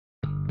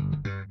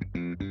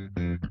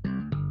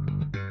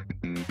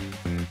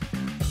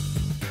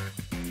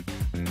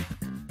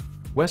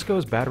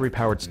Wesco's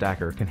battery-powered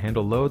stacker can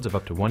handle loads of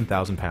up to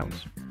 1,000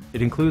 pounds.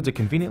 It includes a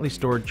conveniently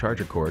stored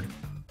charger cord,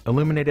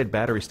 illuminated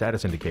battery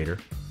status indicator,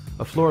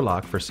 a floor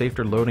lock for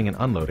safer loading and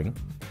unloading,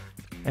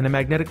 and a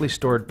magnetically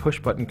stored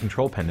push-button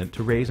control pendant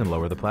to raise and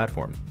lower the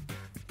platform.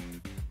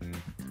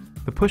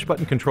 The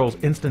push-button control's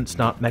instant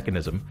stop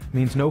mechanism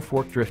means no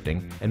fork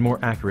drifting and more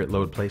accurate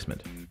load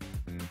placement.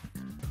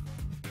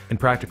 In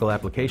practical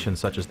applications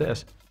such as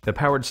this, the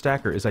powered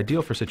stacker is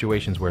ideal for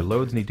situations where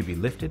loads need to be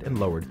lifted and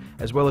lowered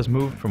as well as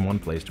moved from one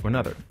place to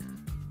another.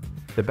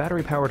 The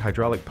battery-powered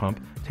hydraulic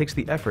pump takes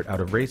the effort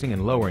out of raising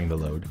and lowering the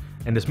load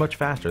and is much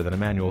faster than a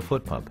manual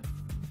foot pump.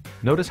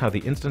 Notice how the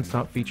instant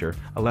stop feature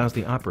allows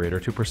the operator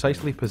to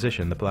precisely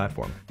position the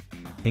platform.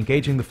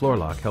 Engaging the floor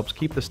lock helps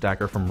keep the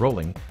stacker from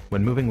rolling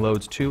when moving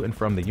loads to and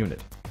from the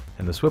unit,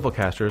 and the swivel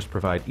casters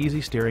provide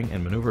easy steering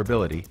and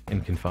maneuverability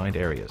in confined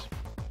areas.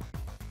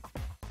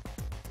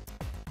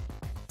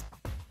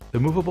 The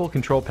movable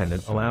control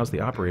pendant allows the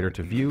operator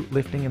to view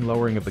lifting and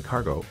lowering of the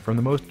cargo from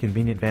the most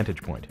convenient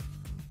vantage point.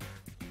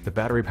 The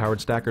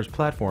battery-powered stacker's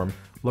platform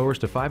lowers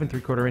to 5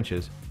 3/4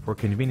 inches for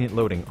convenient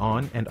loading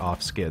on and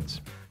off skids.